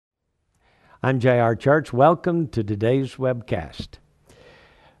I'm J.R. Church. Welcome to today's webcast.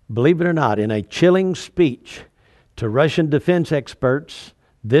 Believe it or not, in a chilling speech to Russian defense experts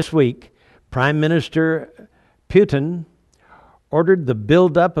this week, Prime Minister Putin ordered the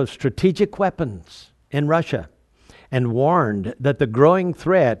buildup of strategic weapons in Russia and warned that the growing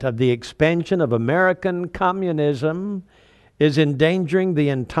threat of the expansion of American communism is endangering the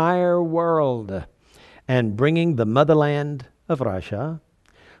entire world and bringing the motherland of Russia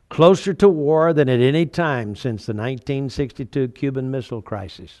closer to war than at any time since the 1962 Cuban Missile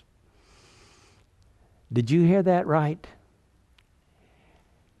Crisis. Did you hear that right?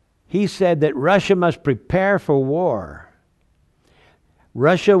 He said that Russia must prepare for war.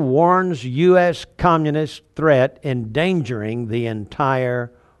 Russia warns U.S. communist threat endangering the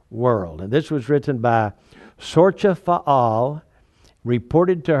entire world. And this was written by Sorcha Faal,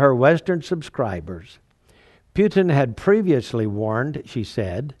 reported to her Western subscribers. Putin had previously warned, she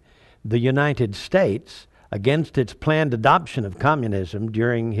said, the United States against its planned adoption of communism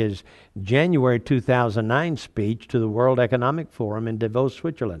during his January 2009 speech to the World Economic Forum in Davos,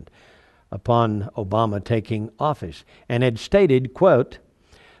 Switzerland, upon Obama taking office, and had stated, quote,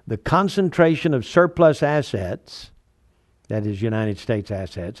 the concentration of surplus assets, that is United States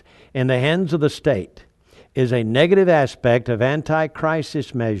assets, in the hands of the state is a negative aspect of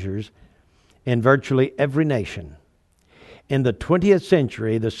anti-crisis measures in virtually every nation. In the 20th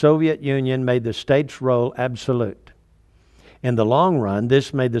century, the Soviet Union made the state's role absolute. In the long run,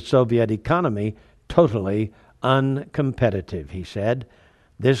 this made the Soviet economy totally uncompetitive, he said.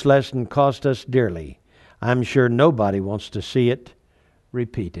 This lesson cost us dearly. I'm sure nobody wants to see it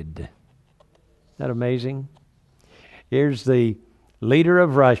repeated. Isn't that amazing? Here's the leader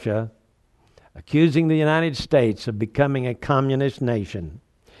of Russia accusing the United States of becoming a communist nation.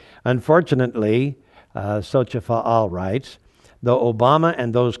 Unfortunately, Sorcha Faal writes, though Obama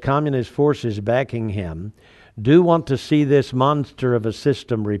and those communist forces backing him do want to see this monster of a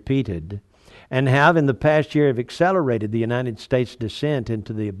system repeated, and have in the past year have accelerated the United States' descent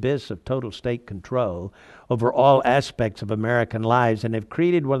into the abyss of total state control over all aspects of American lives, and have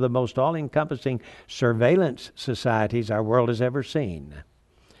created one of the most all-encompassing surveillance societies our world has ever seen.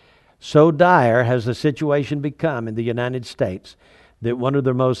 So dire has the situation become in the United States that one of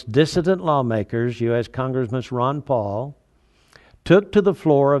the most dissident lawmakers, U.S. Congressman Ron Paul, took to the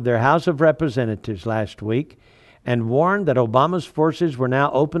floor of their House of Representatives last week and warned that Obama's forces were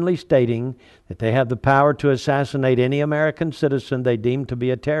now openly stating that they have the power to assassinate any American citizen they deem to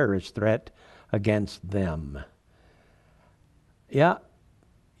be a terrorist threat against them. Yeah,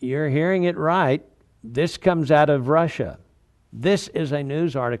 you're hearing it right. This comes out of Russia. This is a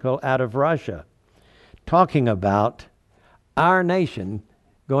news article out of Russia talking about our nation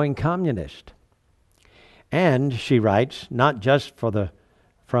going communist. And, she writes, not just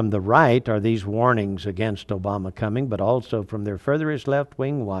from the right are these warnings against Obama coming, but also from their furthest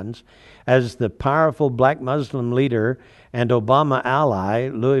left-wing ones, as the powerful black Muslim leader and Obama ally,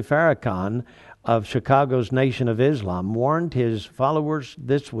 Louis Farrakhan of Chicago's Nation of Islam, warned his followers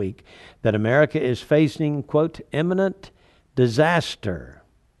this week that America is facing, quote, imminent disaster,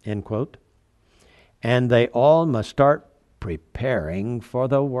 end quote, and they all must start preparing for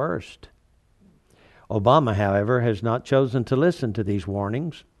the worst. Obama, however, has not chosen to listen to these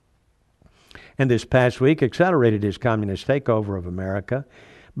warnings, and this past week accelerated his communist takeover of America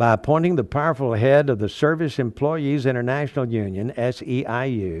by appointing the powerful head of the Service Employees International Union,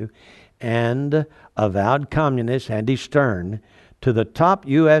 SEIU, and avowed communist Andy Stern to the top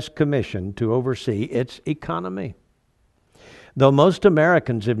U.S. commission to oversee its economy. Though most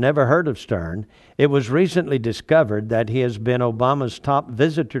Americans have never heard of Stern, it was recently discovered that he has been Obama's top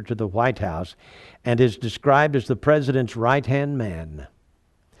visitor to the White House and is described as the president's right-hand man.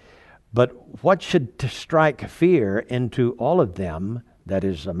 But what should strike fear into all of them, that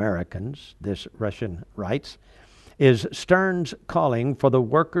is Americans, this Russian writes, is Stern's calling for the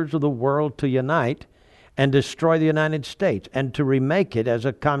workers of the world to unite and destroy the United States and to remake it as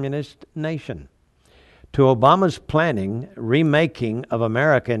a communist nation. To Obama's planning, remaking of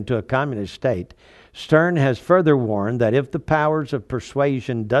America into a communist state, Stern has further warned that if the powers of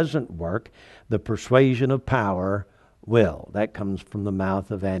persuasion doesn't work, the persuasion of power will. That comes from the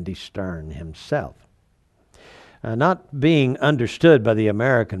mouth of Andy Stern himself. Not being understood by the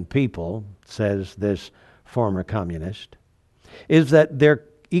American people, says this former communist, is that their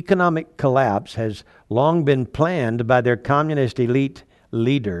economic collapse has long been planned by their communist elite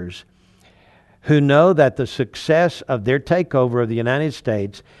leaders who know that the success of their takeover of the United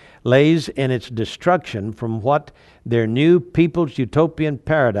States lays in its destruction from what their new people's utopian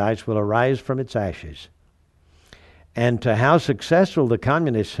paradise will arise from its ashes. And to how successful the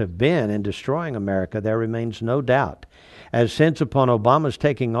communists have been in destroying America, there remains no doubt. As since upon Obama's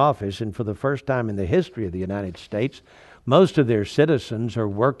taking office, and for the first time in the history of the United States, most of their citizens are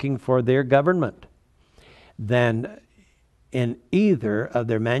working for their government than in either of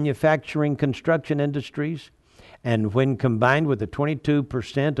their manufacturing construction industries, and when combined with the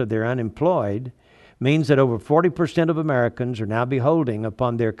 22% of their unemployed, means that over 40% of Americans are now beholding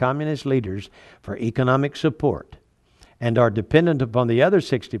upon their communist leaders for economic support and are dependent upon the other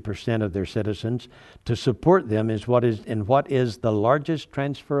 60% of their citizens to support them in what is the largest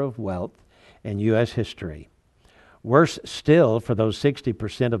transfer of wealth in U.S. history. Worse still, for those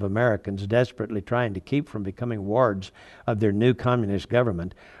 60% of Americans desperately trying to keep from becoming wards of their new communist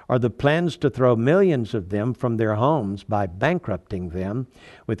government, are the plans to throw millions of them from their homes by bankrupting them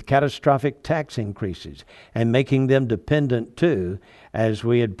with catastrophic tax increases and making them dependent too, as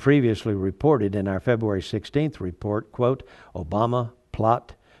we had previously reported in our February 16th report, quote, Obama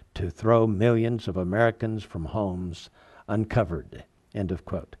plot to throw millions of Americans from homes uncovered, end of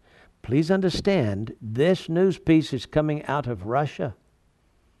quote. Please understand, this news piece is coming out of Russia.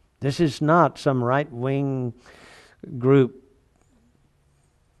 This is not some right-wing group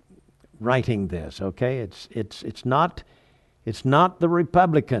writing this, okay? It's not the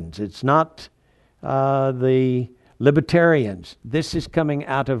Republicans. It's not the libertarians. This is coming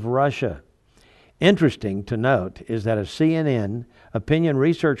out of Russia. Interesting to note is that a CNN Opinion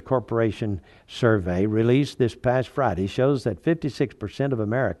Research Corporation survey released this past Friday shows that 56% of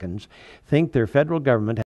Americans think their federal government